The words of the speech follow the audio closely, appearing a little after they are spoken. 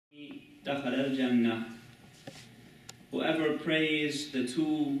دخل الجنة. Whoever prays the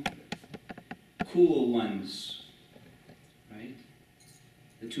two cool ones, right?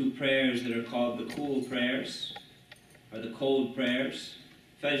 The two prayers that are called the cool prayers, or the cold prayers,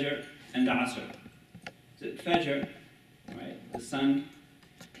 Fajr and Asr. Is it Fajr, right? The sun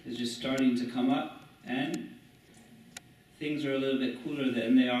is just starting to come up, and things are a little bit cooler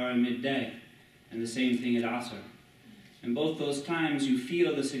than they are in midday. And the same thing at Asr. And both those times you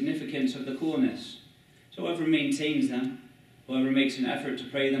feel the significance of the coolness. So whoever maintains them, whoever makes an effort to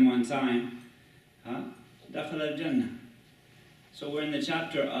pray them on time, دخل الجنة. So we're in the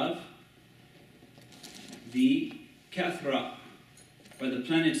chapter of the kathra, or the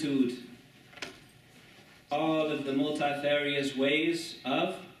plenitude, all of the multifarious ways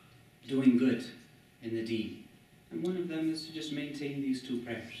of doing good in the deen. And one of them is to just maintain these two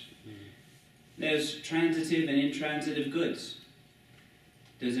prayers. There's transitive and intransitive goods.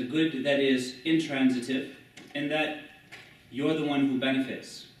 There's a good that is intransitive, in that you're the one who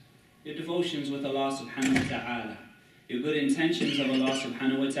benefits. Your devotions with Allah subhanahu wa ta'ala, your good intentions of Allah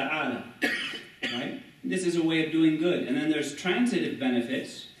subhanahu wa ta'ala, right? This is a way of doing good. And then there's transitive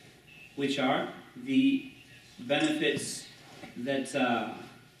benefits, which are the benefits that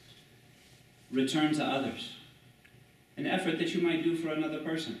return to others. An effort that you might do for another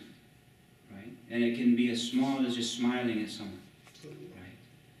person, right? And it can be as small as just smiling at someone, right?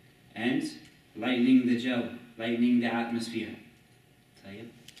 And lightening the jaw, lightening the atmosphere.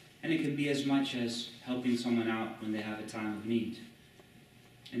 And it can be as much as helping someone out when they have a time of need.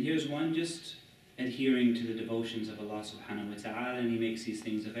 And here's one, just adhering to the devotions of Allah subhanahu wa ta'ala, and He makes these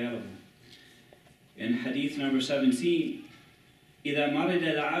things available. In hadith number 17, إِذَا مَرِدَ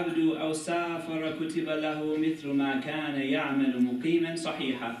الْعَبْدُ أَوْ سَافَرَ كُتِبَ لَهُ مِثْلُ مَا كَانَ يَعْمَلُ مُقِيمًا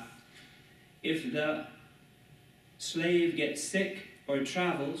صَحِيحًا. If the slave gets sick or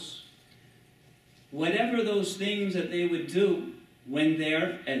travels, whatever those things that they would do when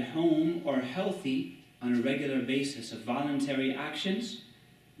they're at home or healthy on a regular basis of voluntary actions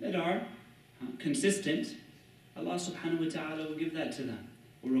that are consistent, Allah subhanahu wa ta'ala will give that to them,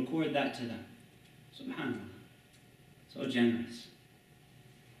 will record that to them. Subhanallah. So generous.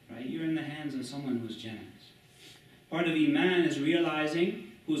 Right? You're in the hands of someone who's generous. Part of Iman is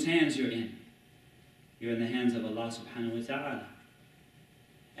realizing whose hands you're in. You're in the hands of Allah subhanahu wa ta'ala.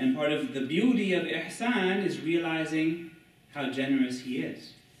 And part of the beauty of ihsan is realizing how generous He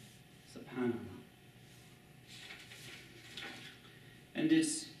is. Subhanallah. And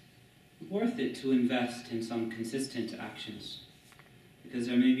it's worth it to invest in some consistent actions, because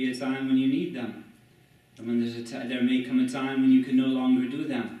there may be a time when you need them, and when there may come a time when you can no longer do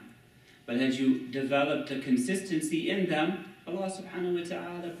them. But as you develop the consistency in them, Allah subhanahu wa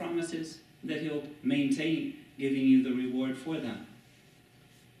ta'ala promises that He'll maintain giving you the reward for them.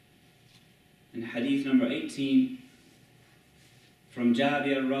 In hadith number 18, from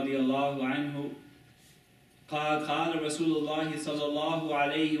Jabir radiallahu anhu, قال قال رسول الله صلى الله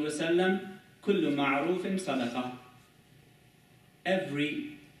عليه وسلم كل معروف صدقة.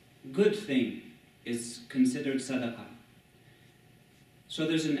 Every good thing is considered sadaqah. So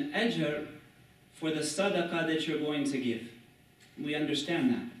there's an ajr for the sadaqah that you're going to give. We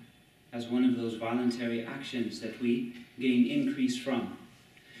understand that as one of those voluntary actions that we gain increase from.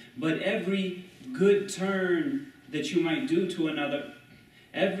 But every good turn that you might do to another,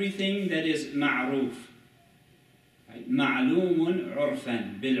 everything that is ma'roof, right? Ma'lumun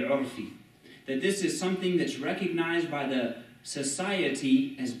urfan bil urfi, that this is something that's recognized by the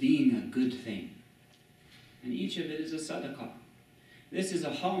society as being a good thing. And each of it is a sadaqah. This is a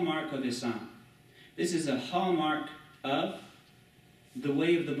hallmark of Islam. This is a hallmark of the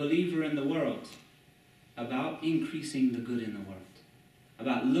way of the believer in the world, about increasing the good in the world,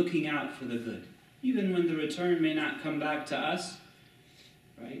 about looking out for the good, even when the return may not come back to us,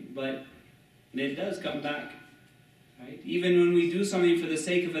 right? But it does come back, right? Even when we do something for the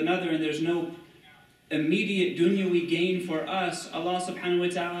sake of another and there's no immediate dunyawi gain for us, Allah subhanahu wa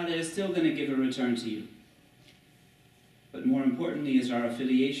ta'ala is still going to give a return to you. But more importantly is our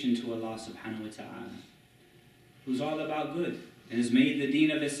affiliation to Allah subhanahu wa ta'ala, who's all about good and has made the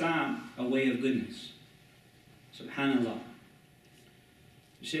deen of Islam a way of goodness. Subhanallah.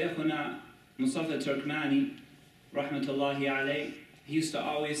 Shaykhuna Mustafa Turkmani, rahmatullahi alayh, he used to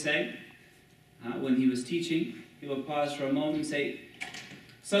always say, when he was teaching, he would pause for a moment and say,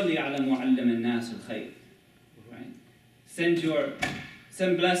 Salli ala mu'allim al-nas al-khayr. Right?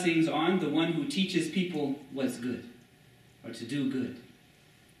 Send blessings on the one who teaches people what's good, or to do good.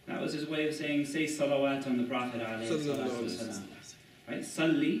 That was his way of saying, say salawat on the Prophet alayhi salatu wasalam. Right?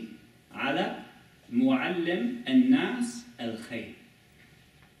 Salli ala mu'allim al-nas al-khayr.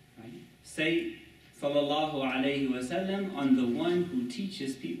 Right? say, sallallahu alayhi wasallam, on the one who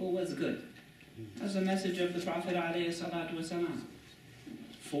teaches people what's good. That's the message of the Prophet alayhi salatu wasalam.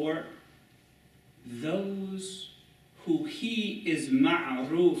 For those who he is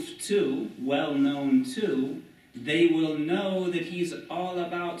ma'ruf to, well known to, they will know that he's all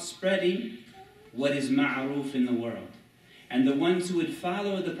about spreading what is ma'ruf in the world. And the ones who would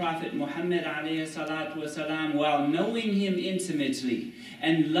follow the Prophet Muḥammad alayhi salatu wasalam while knowing him intimately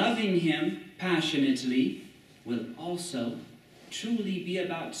and loving him passionately will also truly be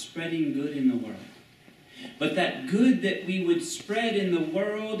about spreading good in the world. But that good that we would spread in the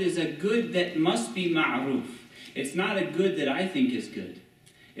world is a good that must be ma'ruf. It's not a good that I think is good.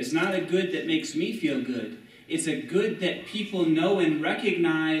 It's not a good that makes me feel good. It's a good that people know and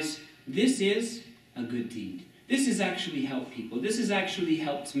recognize this is a good deed. This has actually helped people. This has actually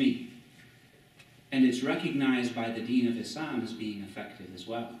helped me. And it's recognized by the Deen of Islam as being effective as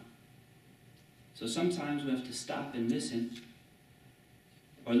well. So sometimes we have to stop and listen,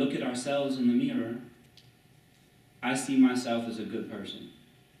 or look at ourselves in the mirror. I see myself as a good person.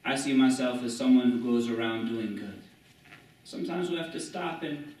 I see myself as someone who goes around doing good. Sometimes we have to stop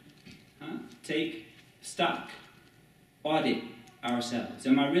and take stock, audit ourselves.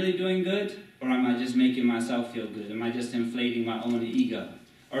 Am I really doing good, or am I just making myself feel good? Am I just inflating my own ego?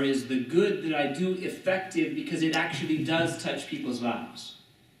 Or is the good that I do effective because it actually does touch people's lives?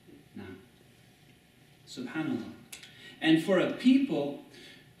 No. Subhanallah. And for a people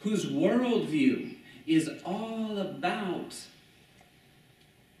whose worldview is all about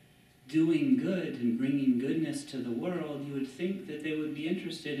doing good and bringing goodness to the world, you would think that they would be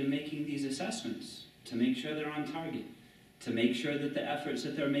interested in making these assessments to make sure they're on target, to make sure that the efforts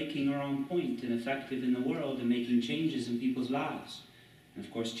that they're making are on point and effective in the world and making changes in people's lives. And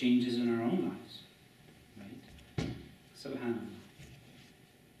of course, changes in our own lives. Right? Subhanallah.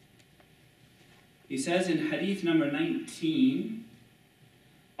 He says in hadith number 19,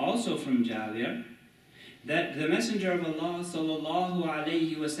 also from Jabir, that the Messenger of Allah sallallahu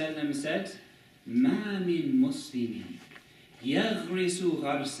alayhi wasallam said, "Ma min muslimin yaghrisu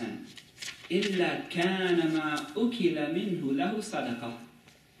gharsan illa kana ma ukila minhu lahu sadaqah."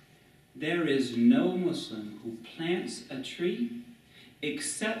 There is no Muslim who plants a tree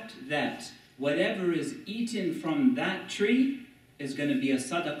except that whatever is eaten from that tree is going to be a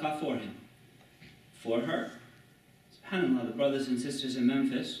sadaqah for him, for her. SubhanAllah, the brothers and sisters in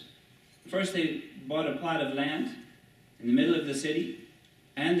Memphis, first they bought a plot of land in the middle of the city,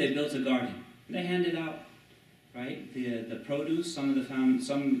 and they built a garden. They handed out, right, the produce.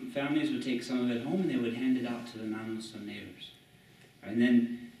 Some families would take some of it home, and they would hand it out to the non-Muslim neighbors. And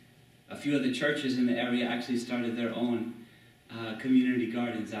then a few of the churches in the area actually started their own community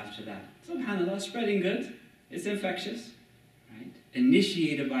gardens after that. SubhanAllah, spreading good. It's infectious, right?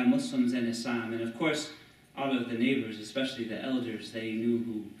 Initiated by Muslims and Islam. And of course, all of the neighbors, especially the elders, they knew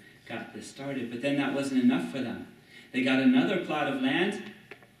who got this started. But then that wasn't enough for them. They got another plot of land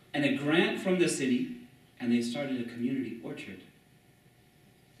and a grant from the city, and they started a community orchard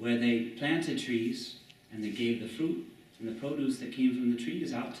where they planted trees and they gave the fruit and the produce that came from the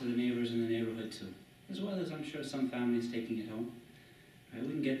trees out to the neighbors in the neighborhood too, as well as I'm sure some families taking it home. Right? We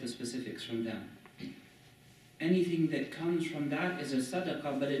can get the specifics from them. Anything that comes from that is a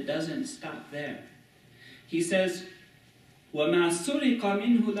sadaqah, but it doesn't stop there. He says, وَمَا سُرِقَ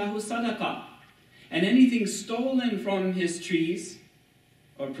مِنْهُ لَهُ صَدَقَةٌ. And anything stolen from his trees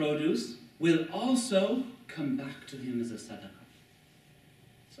or produce will also come back to him as a sadaqah.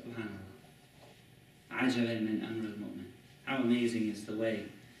 Subhanallah. عَجَبًا مِنْ أَمْرِ الْمُؤْمِنِ. How amazing is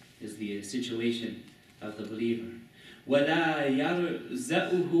the situation of the believer. وَلَا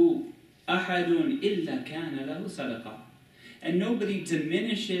يَرْزَأُهُ أَحَدٌ إِلَّا كَانَ لَهُ صَدَقَةٌ. And nobody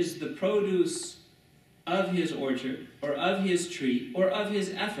diminishes the produce of his orchard, or of his tree, or of his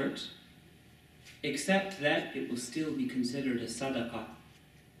effort, except that it will still be considered a sadaqah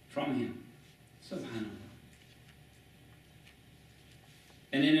from him. Subhanallah.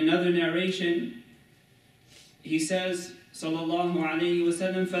 And in another narration, he says, sallallahu alayhi wa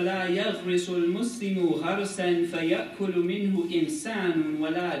sallam, فَلَا يَغْرِسُ الْمُسْلِمُ غَرْسًا فَيَأْكُلُ مِنْهُ إِنسَانٌ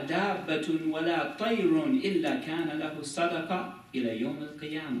وَلَا دَابَّةٌ وَلَا طَيْرٌ إِلَّا كَانَ لَهُ صَدَقَةٌ إِلَى يَوْمِ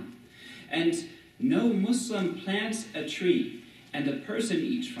الْقِيَامَةِ. And no Muslim plants a tree and a person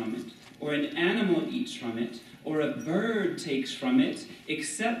eats from it, or an animal eats from it, or a bird takes from it,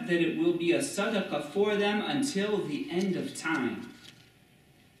 except that it will be a sadaqah for them until the end of time.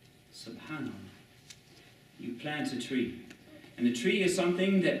 Subhanallah. You plant a tree, and a tree is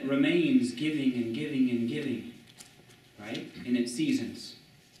something that remains giving and giving and giving, right, in its seasons.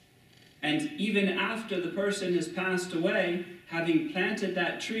 And even after the person has passed away, having planted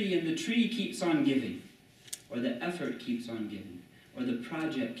that tree, and the tree keeps on giving, or the effort keeps on giving, or the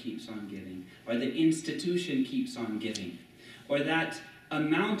project keeps on giving, or the institution keeps on giving, or that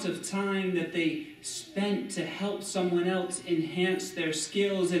amount of time that they spent to help someone else enhance their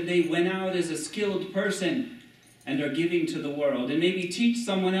skills, and they went out as a skilled person and are giving to the world, and maybe teach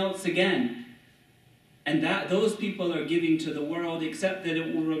someone else again, and that those people are giving to the world, except that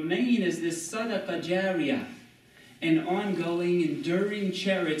it will remain as this sadaqah jariyah, an ongoing, enduring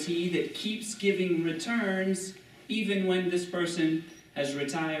charity that keeps giving returns even when this person has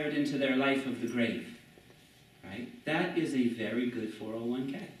retired into their life of the grave. Right? That is a very good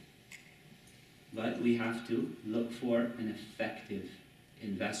 401k. But we have to look for an effective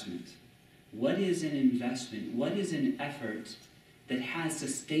investment. What is an investment? What is an effort that has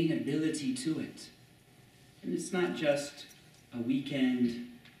sustainability to it? And it's not just a weekend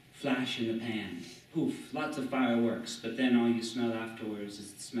flash in the pan. Poof, lots of fireworks, but then all you smell afterwards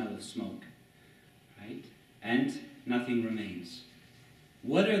is the smell of smoke. Right? And nothing remains.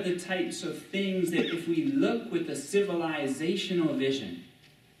 What are the types of things that if we look with a civilizational vision,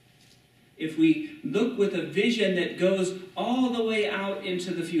 if we look with a vision that goes all the way out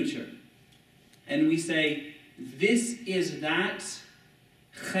into the future, and we say, this is that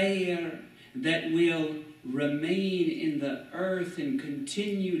khair that will remain in the earth and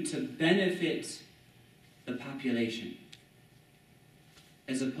continue to benefit the population,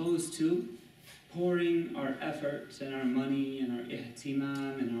 as opposed to pouring our efforts and our money and our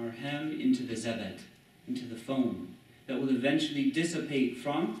ihtimam and our hem into the zabad, into the foam, that will eventually dissipate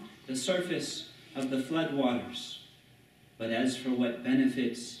from the surface of the floodwaters. But as for what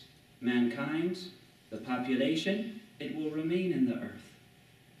benefits mankind, the population, it will remain in the earth.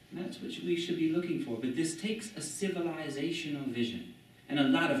 And that's what we should be looking for. But this takes a civilizational vision and a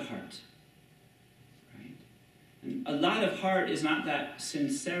lot of heart. And a lot of heart is not that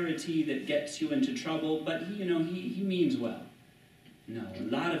sincerity that gets you into trouble, but he means well. No, a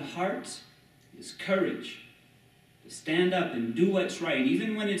lot of heart is courage to stand up and do what's right,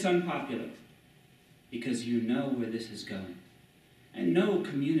 even when it's unpopular, because you know where this is going. And no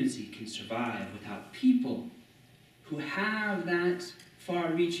community can survive without people who have that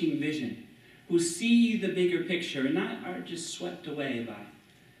far-reaching vision, who see the bigger picture and not are just swept away by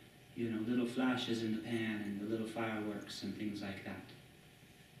little flashes in the pan and the little fireworks and things like that.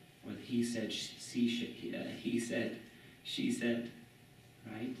 Or the he said, she said,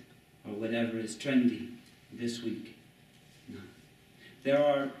 right? Or whatever is trendy this week. No. There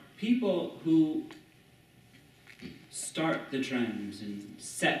are people who start the trends and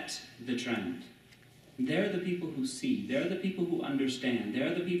set the trend. They're the people who see. They're the people who understand.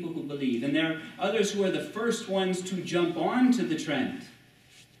 They're the people who believe. And there are others who are the first ones to jump onto the trend.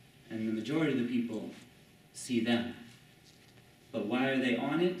 And the majority of the people see them. But why are they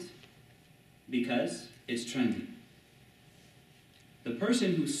on it? Because it's trending. The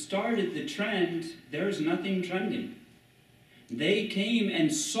person who started the trend, there's nothing trending. They came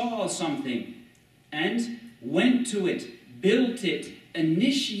and saw something and went to it, built it,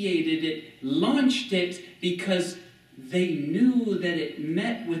 initiated it, launched it, because they knew that it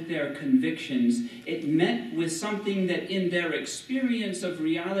met with their convictions. It met with something that in their experience of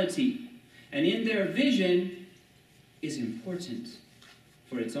reality and in their vision is important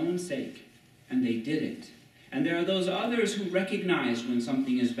for its own sake. And they did it. And there are those others who recognize when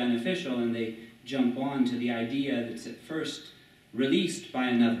something is beneficial and they jump on to the idea that's at first released by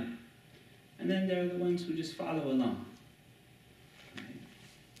another. And then there are the ones who just follow along. Right?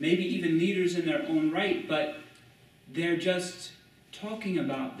 Maybe even leaders in their own right, but they're just talking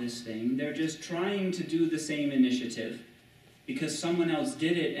about this thing. They're just trying to do the same initiative because someone else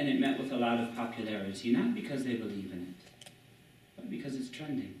did it and it met with a lot of popularity. Not because they believe in it, but because it's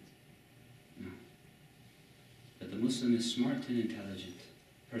trending. No. But the Muslim is smart and intelligent,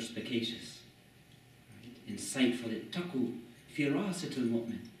 perspicacious, right? Insightful. اتقوا فراسة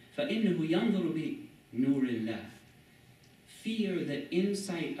المؤمن فإنه ينظر بنور الله. Fear the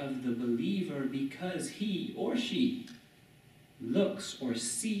insight of the believer because he or she looks or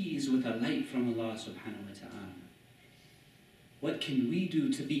sees with a light from Allah subhanahu wa ta'ala. What can we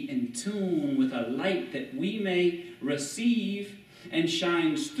do to be in tune with a light that we may receive and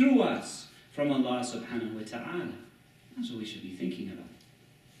shines through us from Allah subhanahu wa ta'ala? That's what we should be thinking about.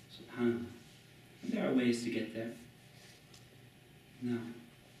 SubhanAllah. And there are ways to get there. No.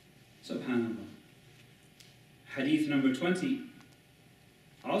 SubhanAllah. Hadith number 20,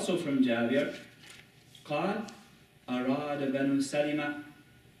 also from Jabir, قال أراد بنو سلمة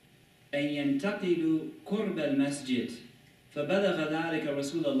أن ينتقلوا قرب المسجد فبلغ ذلك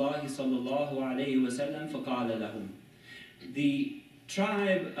رسول الله صلى الله عليه وسلم فقال لهم the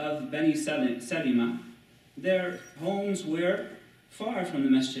tribe of Bani Salima, their homes were far from the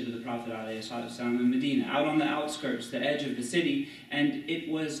masjid of the Prophet ﷺ in Medina, out on the outskirts, the edge of the city, and it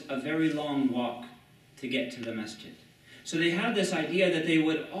was a very long walk to get to the masjid. So they had this idea that they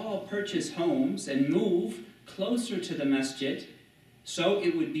would all purchase homes and move closer to the masjid so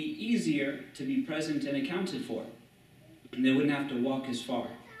it would be easier to be present and accounted for. And they wouldn't have to walk as far.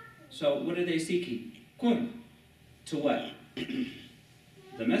 So what are they seeking? Qurb. To what?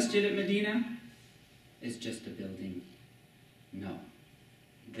 The masjid at Medina is just a building. No.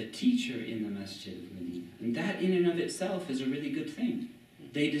 The teacher in the masjid of Medina. And that in and of itself is a really good thing.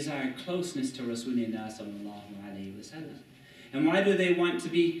 They desire closeness to Rasulullah sallallahu alayhi wa sallam. And why do they want to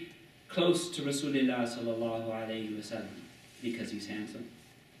be close to Rasulullah sallallahu alayhi wa sallam? Because he's handsome?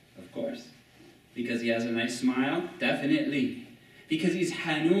 Of course. Because he has a nice smile? Definitely. Because he's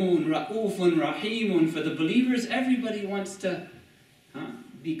Hanoon, Ra'ufun, Rahimun. For the believers, everybody wants to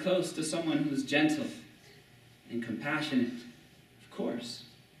be close to someone who's gentle and compassionate. Of course.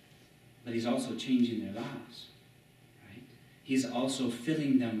 But he's also changing their lives. Right? He's also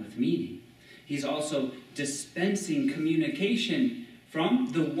filling them with meaning. He's also dispensing communication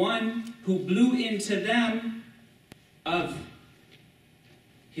from the one who blew into them of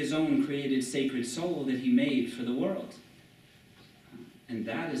his own created sacred soul that he made for the world. And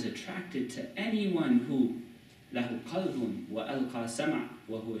that is attracted to anyone who lahu qalbun wa alqa sama'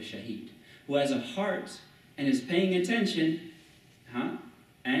 wa huwa shaheed, who has a heart and is paying attention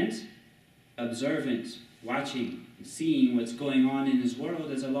and observant, watching, and seeing what's going on in his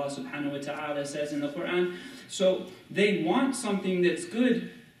world, as Allah subhanahu wa ta'ala says in the Quran. So they want something that's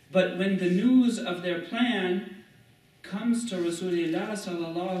good, but when the news of their plan comes to Rasulullah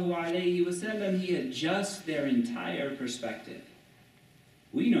sallallahu alayhi wa sallam, he adjusts their entire perspective.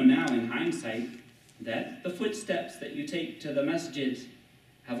 We know now in hindsight that the footsteps that you take to the masjid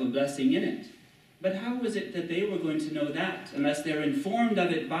have a blessing in it. But how was it that they were going to know that unless they're informed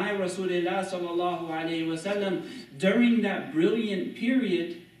of it by Rasulullah sallallahu alayhi wa sallam during that brilliant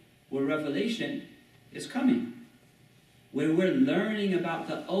period where revelation is coming, where we're learning about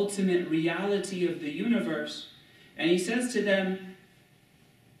the ultimate reality of the universe. And he says to them,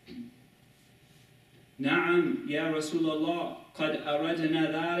 Na'am, ya Rasulullah, qad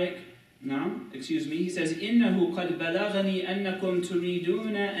aradna dharik. Na'am, excuse me. He says, Innahu qad balagani annakum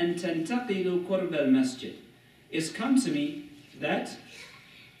turiduna an tantaqilu qurb al-masjid. It's come to me that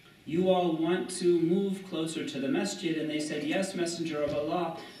you all want to move closer to the masjid. And they said, yes, Messenger of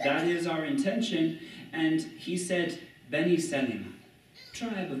Allah, that is our intention. And he said, Bani Salima,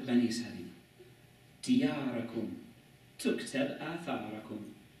 tribe of Bani Salima, diyarakum tuktab atharakum.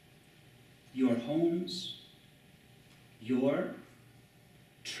 Your homes, your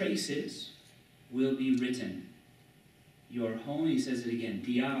traces will be written. Your home, he says it again,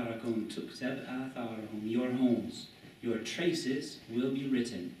 diyarakum tuktab atharahum. Your homes, your traces will be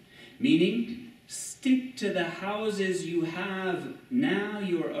written. Meaning, stick to the houses you have now,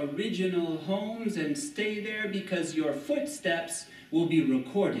 your original homes, and stay there because your footsteps will be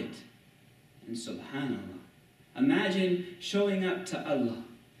recorded. And subhanAllah, imagine showing up to Allah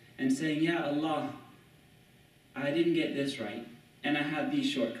and saying, Ya Allah, I didn't get this right, and I had these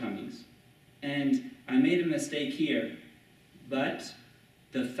shortcomings, and I made a mistake here, but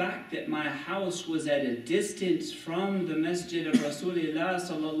the fact that my house was at a distance from the masjid of Rasulullah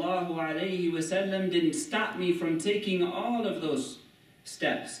sallallahu alayhi wa sallam didn't stop me from taking all of those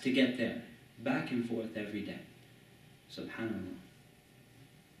steps to get there, back and forth every day. SubhanAllah.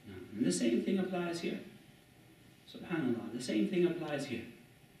 And the same thing applies here. SubhanAllah, the same thing applies here.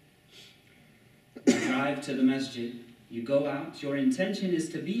 You drive to the masjid, you go out, your intention is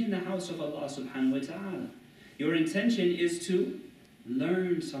to be in the house of Allah subhanahu wa ta'ala. Your intention is to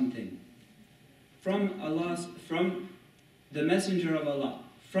learn something from Allah, from the Messenger of Allah,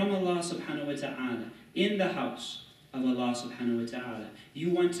 from Allah subhanahu wa ta'ala, in the house of Allah subhanahu wa ta'ala.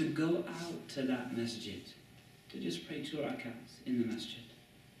 You want to go out to that masjid, to just pray 2 rakats in the masjid.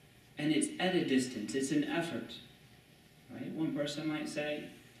 And it's at a distance, it's an effort. Right? One person might say,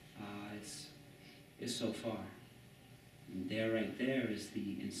 it's so far. And there, right there, is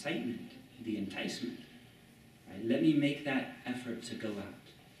the incitement, the enticement. Right? Let me make that effort to go out.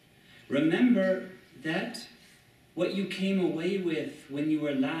 Remember that what you came away with when you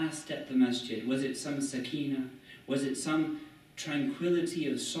were last at the masjid, was it some sakina? Was it some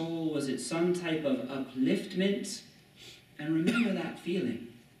tranquility of soul? Was it some type of upliftment? And remember that feeling.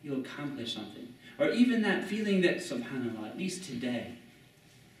 You'll accomplish something. Or even that feeling that, subhanAllah, at least today,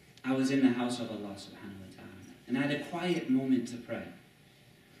 I was in the house of Allah subhanahu wa ta'ala, and I had a quiet moment to pray.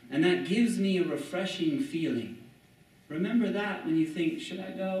 And that gives me a refreshing feeling, remember that when you think, should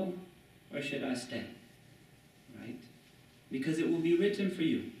I go or should I stay? Right? Because it will be written for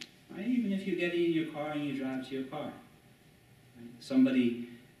you. Right? Even if you get in your car and you drive to your car. Right? Somebody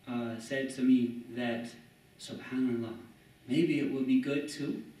said to me that, subhanallah, maybe it will be good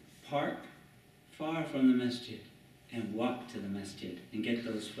to park far from the masjid and walk to the masjid and get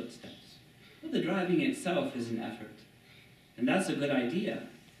those footsteps. Well, the driving itself is an effort. And that's a good idea.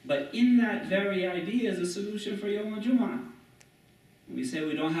 But in that very idea is a solution for Yawm al-Jum'ah. We say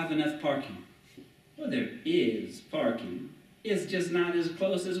we don't have enough parking. Well, there is parking. It's just not as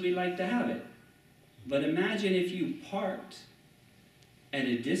close as we like to have it. But imagine if you parked at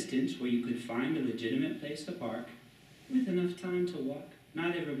a distance where you could find a legitimate place to park with enough time to walk.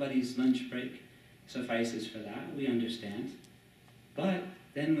 Not everybody's lunch break suffices for that, we understand. But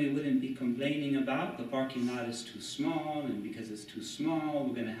then we wouldn't be complaining about the parking lot is too small, and because it's too small,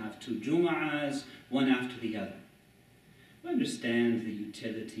 we're going to have 2 Jum'ahs, one after the other. We understand the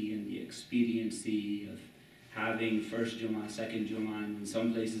utility and the expediency of having first Jum'ah, second Jum'ah, and in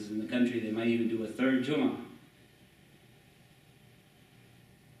some places in the country they might even do a 3rd Jum'ah.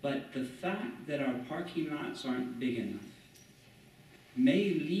 But the fact that our parking lots aren't big enough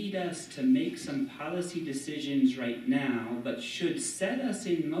may lead us to make some policy decisions right now, but should set us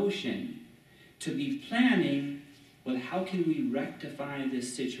in motion to be planning, well, how can we rectify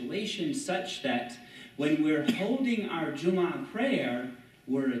this situation such that when we're holding our Jum'ah prayer,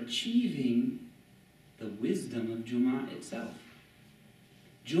 we're achieving the wisdom of Jum'ah itself.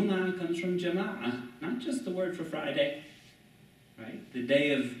 Jum'ah comes from Jama'ah, not just the word for Friday, right? The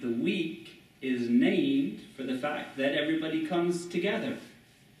day of the week is named for the fact that everybody comes together.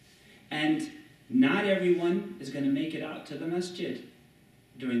 And not everyone is going to make it out to the masjid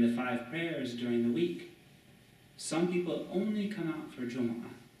during the 5 prayers during the week. Some people only come out for Jum'ah.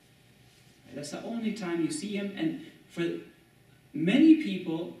 That's the only time you see him. And for many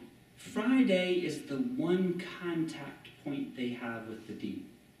people, Friday is the one contact point they have with the deen.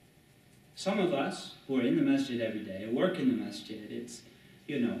 Some of us who are in the masjid every day, or work in the masjid, it's,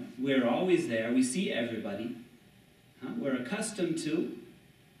 you know, we're always there, we see everybody. We're accustomed to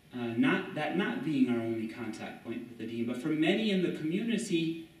not being our only contact point with the deen, but for many in the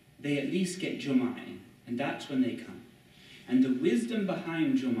community, they at least get Jum'ah in, and that's when they come. And the wisdom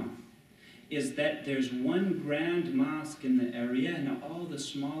behind Jum'ah is that there's one grand mosque in the area, and all the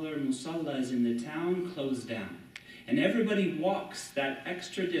smaller musallas in the town close down. And everybody walks that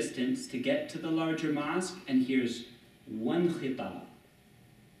extra distance to get to the larger mosque and hears one khitab.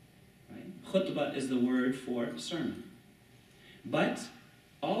 Right? Khutbah is the word for sermon. But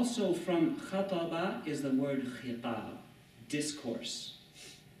also from khataba is the word khitab, discourse.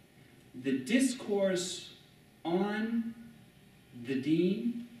 The discourse on the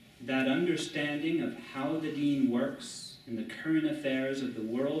deen, that understanding of how the deen works in the current affairs of the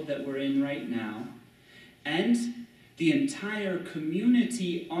world that we're in right now, and the entire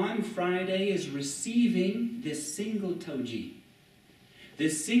community on Friday is receiving this single tawjih,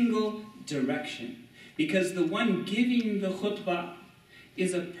 this single direction. Because the one giving the khutbah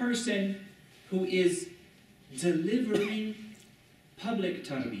is a person who is delivering public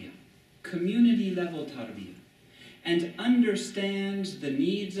tarbiyah, community level tarbiyah, and understands the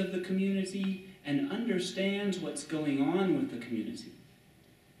needs of the community and understands what's going on with the community.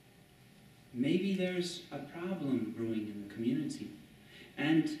 Maybe there's a problem brewing in the community,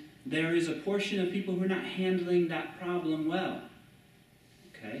 and there is a portion of people who are not handling that problem well.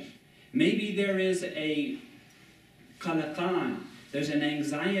 Okay? Maybe there is a qalaqan, there's an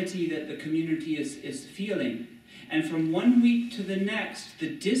anxiety that the community is feeling. And from one week to the next, the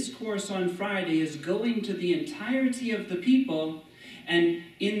discourse on Friday is going to the entirety of the people, and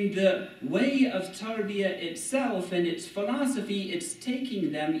in the way of tarbiyah itself and its philosophy, it's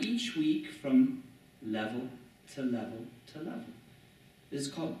taking them each week from level to level to level. This is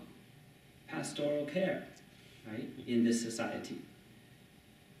called pastoral care, right, in this society.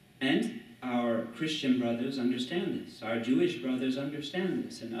 And our Christian brothers understand this. Our Jewish brothers understand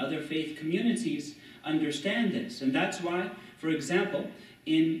this. And other faith communities understand this. And that's why, for example,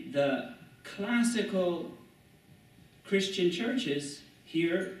 in the classical Christian churches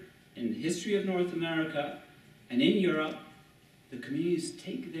here in the history of North America and in Europe, the communities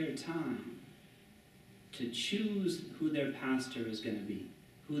take their time to choose who their pastor is going to be,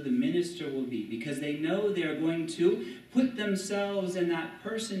 who the minister will be, because they know they're going to put themselves in that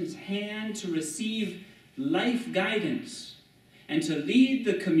person's hand to receive life guidance and to lead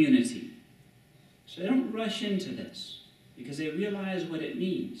the community. So they don't rush into this because they realize what it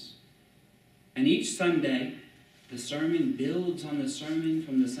means. And each Sunday, the sermon builds on the sermon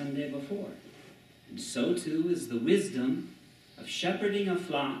from the Sunday before. And so too is the wisdom of shepherding a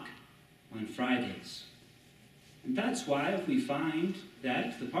flock on Fridays. And that's why if we find that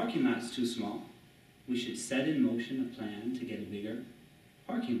if the parking lot's too small, we should set in motion a plan to get a bigger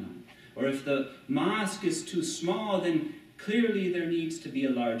parking lot. Or if the mosque is too small, then clearly there needs to be a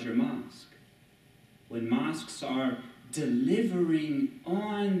larger mosque. When mosques are delivering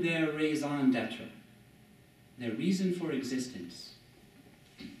on their raison d'etre, their reason for existence,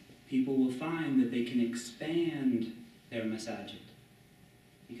 people will find that they can expand their masajid.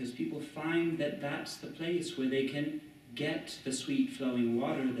 Because people find that that's the place where they can get the sweet flowing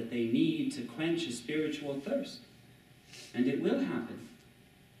water that they need to quench a spiritual thirst. And it will happen.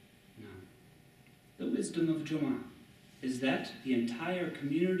 Now, the wisdom of Jummah is that the entire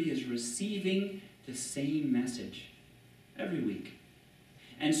community is receiving the same message every week.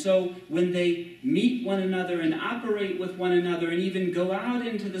 And so when they meet one another and operate with one another and even go out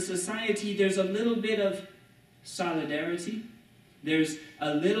into the society, there's a little bit of solidarity. There's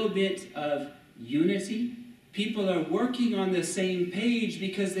a little bit of unity. People are working on the same page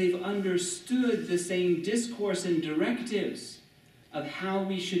because they've understood the same discourse and directives of how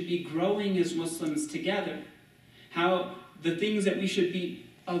we should be growing as Muslims together, how the things that we should be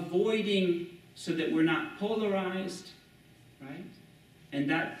avoiding so that we're not polarized, right? And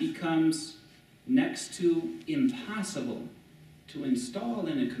that becomes next to impossible to install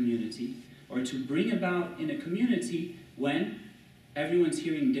in a community or to bring about in a community when everyone's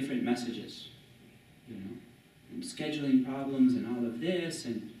hearing different messages, you know, and scheduling problems and all of this,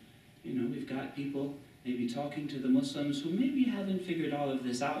 and, you know, we've got people maybe talking to the Muslims who maybe haven't figured all of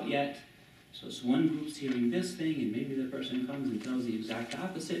this out yet. So it's one group's hearing this thing, and maybe the person comes and tells the exact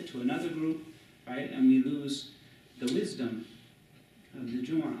opposite to another group, right? And we lose the wisdom of the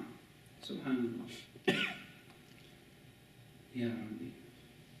Jumu'ah. Subhanallah. Ya Rabbi.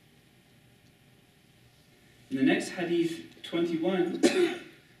 In the next hadith, 21,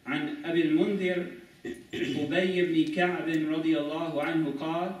 عن أبي المنذر أبي بن كعب رضي الله عنه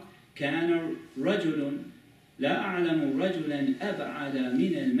قال كان رجل لا أعلم رجلا أبعد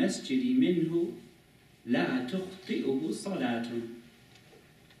من المسجد منه لا تخطئه صلاة.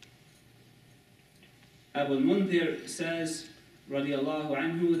 Abu al-Mundhir says, radiallahu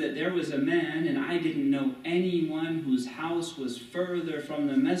anhu, that there was a man, and I didn't know anyone whose house was further from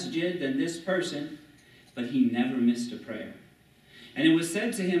the masjid than this person, but he never missed a prayer. And it was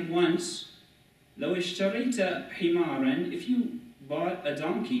said to him once, لو اشتريت حمارا, if you bought a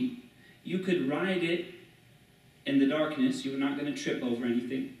donkey, you could ride it in the darkness, you're not going to trip over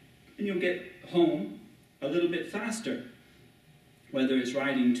anything, and you'll get home a little bit faster. Whether it's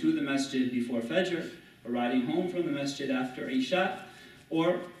riding to the masjid before Fajr, or riding home from the masjid after Isha,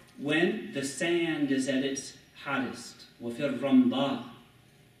 or when the sand is at its hottest, وَفِي الرَّمْضَى,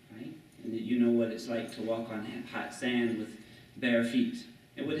 right? And you know what it's like to walk on hot sand with bare feet.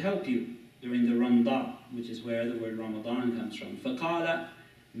 It would help you during the Ramdah, which is where the word Ramadan comes from. فَقَالَ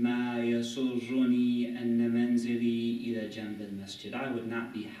مَا يَسُرُّنِي أَنَّ مَنْزِلِي إِلَى جَنْبِ الْمَسْجِدِ. I would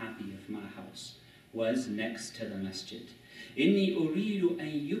not be happy if my house was next to the masjid. إني أريد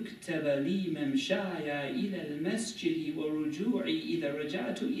أن يكتب لي ممشاي إلى المسجد ورجوعي إذا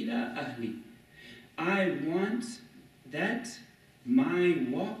رجعت إلى أهلي. I want that my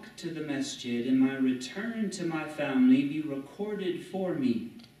walk to the masjid and my return to my family be recorded for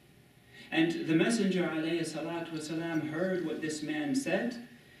me. And the Messenger ﷺ heard what this man said,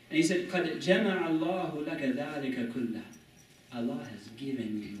 and he said, قَدْ جَمَعَ اللَّهُ لَكَ ذَلِكَ كُلَّهُ. Allah has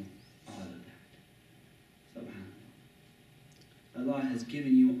given you all of that. SubhanAllah. Allah has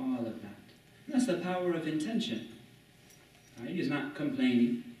given you all of that. And that's the power of intention. Right? He's not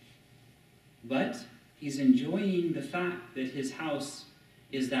complaining, but he's enjoying the fact that his house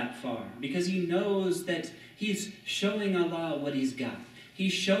is that far, because he knows that he's showing Allah what he's got.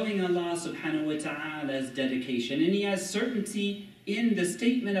 He's showing Allah subhanahu wa ta'ala's dedication, and he has certainty in the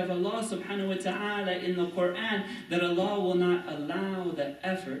statement of Allah subhanahu wa ta'ala in the Quran that Allah will not allow the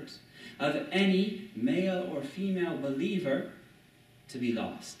effort of any male or female believer to be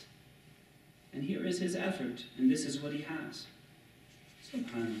lost. And here is his effort, and this is what he has.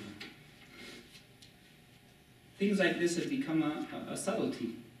 SubhanAllah. Things like this have become a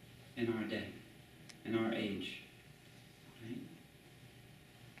subtlety in our day, in our age. Right?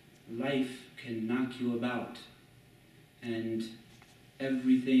 Life can knock you about, and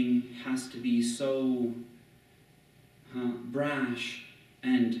everything has to be so brash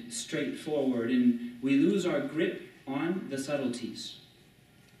and straightforward, and we lose our grip on the subtleties.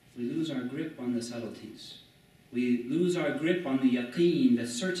 We lose our grip on the subtleties. We lose our grip on the yaqeen, the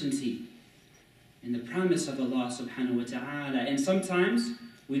certainty, and the promise of Allah subhanahu wa ta'ala. And sometimes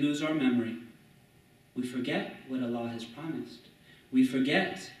we lose our memory. we forget what Allah has promised. We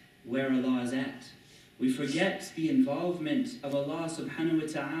forget where Allah is at. We forget the involvement of Allah subhanahu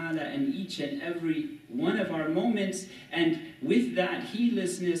wa ta'ala in each and every one of our moments, and with that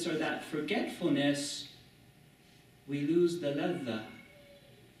heedlessness or that forgetfulness, we lose the ladha,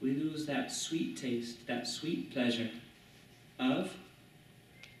 we lose that sweet taste, that sweet pleasure of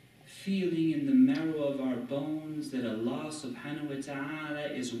feeling in the marrow of our bones that Allah subhanahu wa ta'ala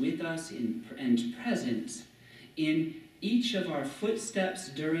is with us and present in each of our footsteps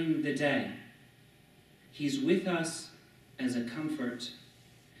during the day. He's with us as a comfort.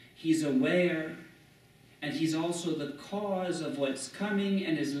 He's aware, and He's also the cause of what's coming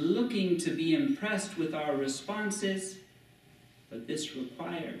and is looking to be impressed with our responses. But this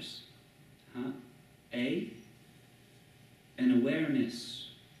requires an awareness,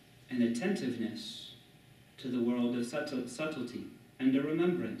 an attentiveness to the world of subtlety and a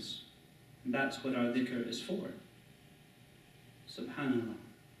remembrance. And that's what our dhikr is for. Subhanallah.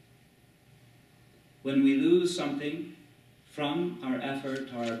 When we lose something from our effort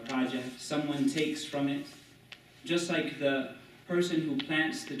or our project, someone takes from it, just like the person who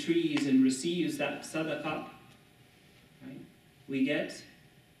plants the trees and receives that sadaqah, right? We get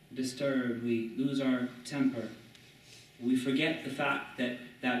disturbed, we lose our temper, we forget the fact that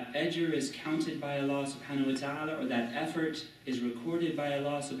that ajr is counted by Allah subhanahu wa ta'ala, or that effort is recorded by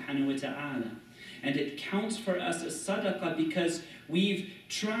Allah subhanahu wa ta'ala. And it counts for us as sadaqah because we've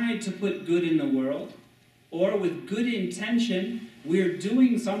tried to put good in the world, or with good intention, we're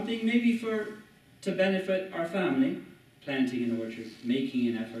doing something maybe to benefit our family, planting an orchard, making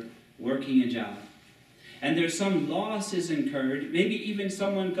an effort, working a job. And there's some losses incurred, maybe even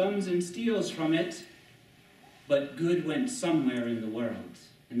someone comes and steals from it, but good went somewhere in the world.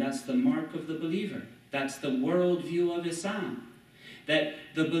 And that's the mark of the believer. That's the worldview of Islam. That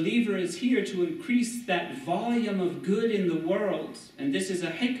the believer is here to increase that volume of good in the world. And this is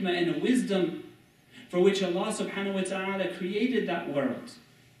a hikmah and a wisdom for which Allah subhanahu wa ta'ala created that world.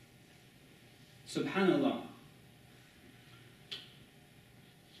 Subhanallah.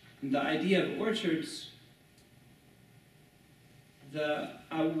 And the idea of orchards,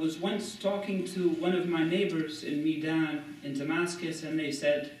 I was once talking to one of my neighbors in Medan in Damascus, and they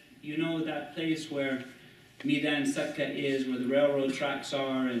said, you know that place where Medan Sakka is, where the railroad tracks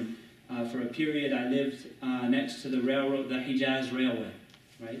are, and for a period I lived next to the railroad, the Hijaz Railway,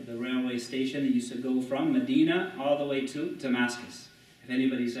 right? The railway station that used to go from Medina all the way to Damascus. If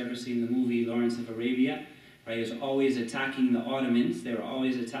anybody's ever seen the movie Lawrence of Arabia, right, he was always attacking the Ottomans. They were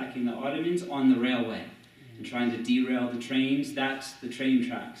always attacking the Ottomans on the railway and trying to derail the trains. That's the train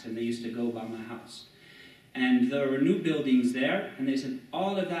tracks, and they used to go by my house. And there were new buildings there, and they said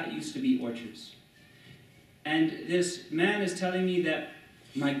all of that used to be orchards. And this man is telling me that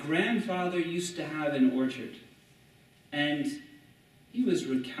my grandfather used to have an orchard. And he was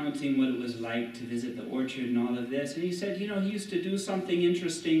recounting what it was like to visit the orchard and all of this. And he said, you know, he used to do something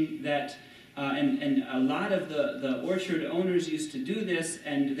interesting that, and a lot of the orchard owners used to do this,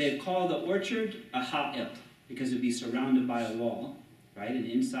 and they'd call the orchard a ha'il, because it'd be surrounded by a wall, right, and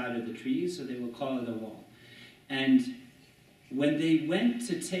inside of the trees, so they would call it a wall. And when they went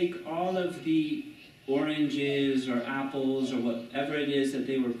to take all of the oranges or apples or whatever it is that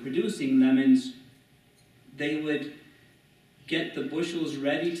they were producing, lemons, they would get the bushels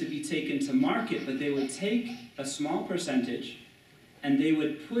ready to be taken to market, but they would take a small percentage and they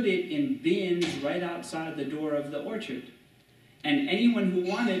would put it in bins right outside the door of the orchard. And anyone who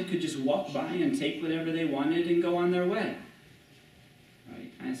wanted could just walk by and take whatever they wanted and go on their way.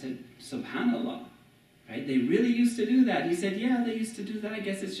 Right? I said, subhanallah. Right? They really used to do that. He said, yeah, they used to do that. I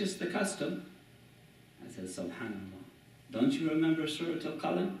guess it's just the custom. I said, subhanallah. Don't you remember Surah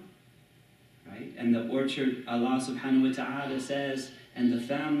Al-Qalam? Right? And the orchard, Allah subhanahu wa ta'ala says, and the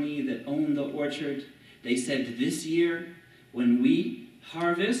family that owned the orchard, they said, this year, when we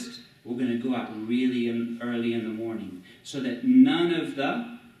harvest, we're going to go out really early in the morning, so that none of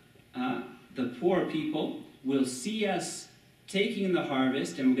the poor people will see us taking the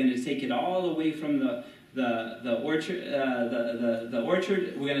harvest, and we're going to take it all away from the orchard.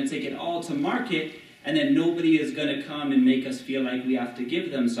 We're going to take it all to market, and then nobody is going to come and make us feel like we have to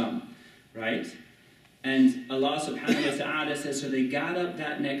give them some, right? And Allah subhanahu wa ta'ala says, so they got up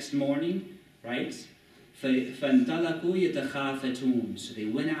that next morning, right? So they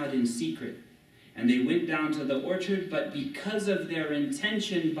went out in secret, and they went down to the orchard, but because of their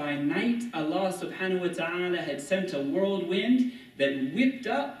intention by night, Allah subhanahu wa ta'ala had sent a whirlwind that whipped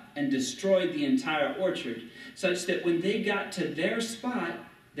up and destroyed the entire orchard, such that when they got to their spot,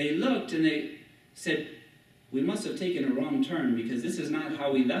 they looked and they said, we must have taken a wrong turn, because this is not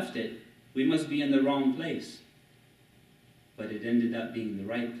how we left it. we must be in the wrong place. But it ended up being the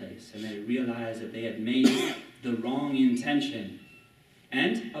right place, and they realized that they had made the wrong intention.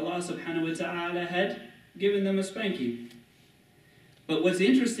 And Allah subhanahu wa ta'ala had given them a spanking. But what's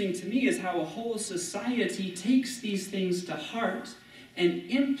interesting to me is how a whole society takes these things to heart and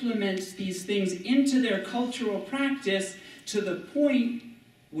implements these things into their cultural practice to the point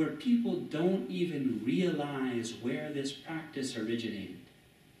where people don't even realize where this practice originated.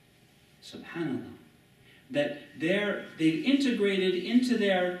 Subhanallah. That they've integrated into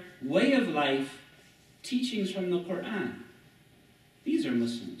their way of life teachings from the Quran. These are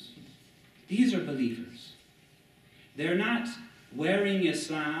Muslims. These are believers. They're not wearing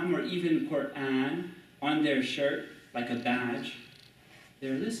Islam or even Quran on their shirt like a badge.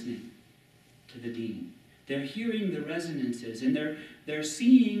 They're listening to the deen. They're hearing the resonances, and they're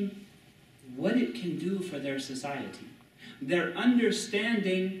seeing what it can do for their society. They're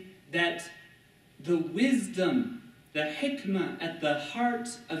understanding that the wisdom, the hikmah at the heart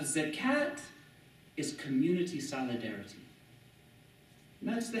of zakat is community solidarity. And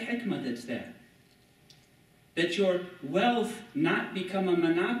that's the hikmah that's there. That your wealth not become a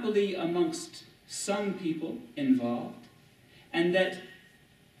monopoly amongst some people involved, and that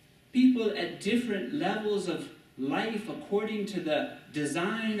people at different levels of life, according to the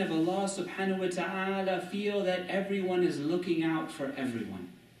design of Allah subhanahu wa ta'ala, feel that everyone is looking out for everyone.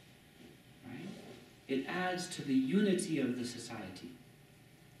 Right? It adds to the unity of the society.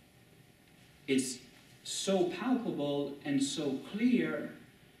 It's so palpable and so clear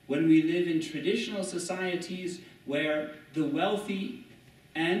when we live in traditional societies where the wealthy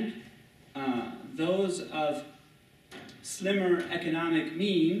and those of slimmer economic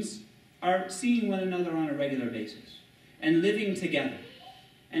means are seeing one another on a regular basis and living together.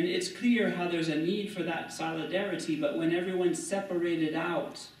 And it's clear how there's a need for that solidarity, but when everyone's separated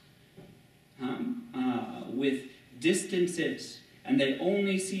out with distances and they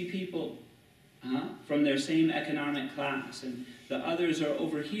only see people from their same economic class and the others are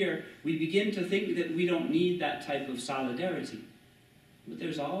over here, we begin to think that we don't need that type of solidarity. But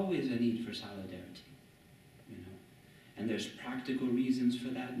there's always a need for solidarity, you know. And there's practical reasons for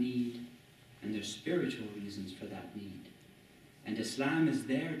that need, and there's spiritual reasons for that need. And Islam is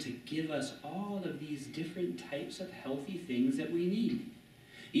there to give us all of these different types of healthy things that we need.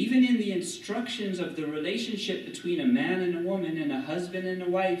 Even in the instructions of the relationship between a man and a woman and a husband and a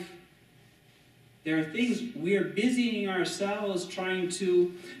wife, there are things we're busying ourselves trying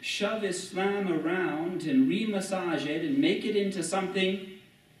to shove Islam around and re-massage it and make it into something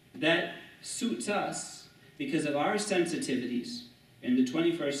that suits us because of our sensitivities in the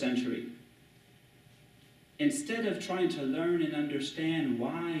 21st century. Instead of trying to learn and understand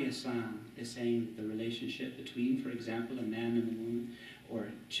why Islam is saying the relationship between, for example, a man and a woman, or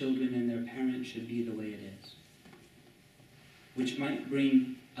children and their parents should be the way it is, which might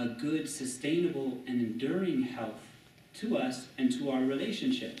bring a good, sustainable, and enduring health to us and to our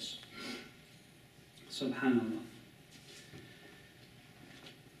relationships. Subhanallah.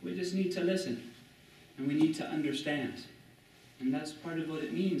 We just need to listen, and we need to understand. And that's part of what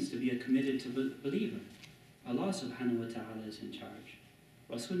it means to be a committed believer. Allah subhanahu wa ta'ala is in charge.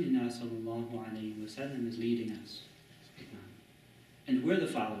 Rasulullah sallallahu alayhi wa sallam is leading us. And we're the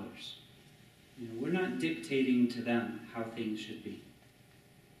followers. You know, we're not dictating to them how things should be.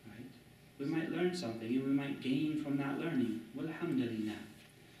 Right? We might learn something and we might gain from that learning. Walhamdulillah.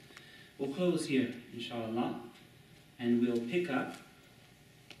 We'll close here, inshallah, and we'll pick up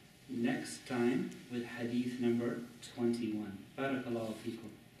next time with hadith number 21. Barakallahu feekum.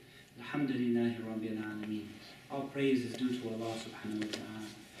 Alhamdulillahi Rabbil Alameen. All praise is due to Allah subhanahu wa ta'ala.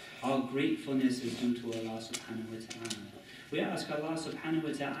 All gratefulness is due to Allah subhanahu wa ta'ala. We ask Allah subhanahu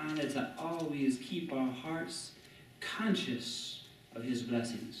wa ta'ala to always keep our hearts conscious of His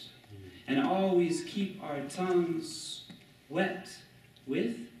blessings. And always keep our tongues wet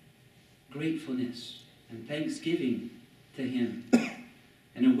with gratefulness and thanksgiving to Him.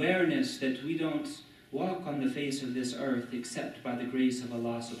 An awareness that we don't walk on the face of this earth except by the grace of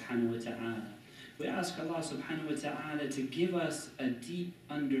Allah subhanahu wa ta'ala. We ask Allah subhanahu wa ta'ala to give us a deep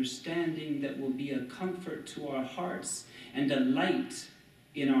understanding that will be a comfort to our hearts and a light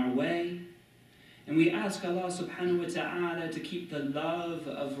in our way. And we ask Allah subhanahu wa ta'ala to keep the love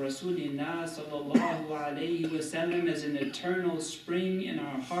of Rasulullah sallallahu alayhi wa sallam as an eternal spring in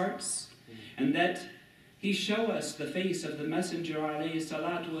our hearts, and that He show us the face of the Messenger alayhi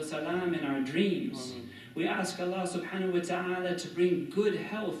salatu wa salam in our dreams. We ask Allah subhanahu wa ta'ala to bring good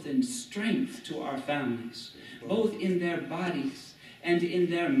health and strength to our families, both in their bodies and in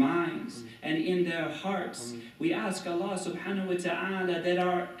their minds and in their hearts. We ask Allah subhanahu wa ta'ala that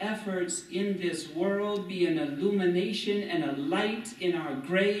our efforts in this world be an illumination and a light in our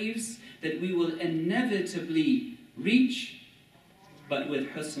graves that we will inevitably reach, but with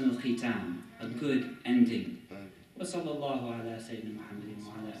husn al-khitam, a good ending. وصلى الله على سيدنا محمد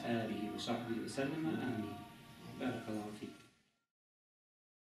وعلى آله وصحبه وسلم آمين. بارك الله فيك.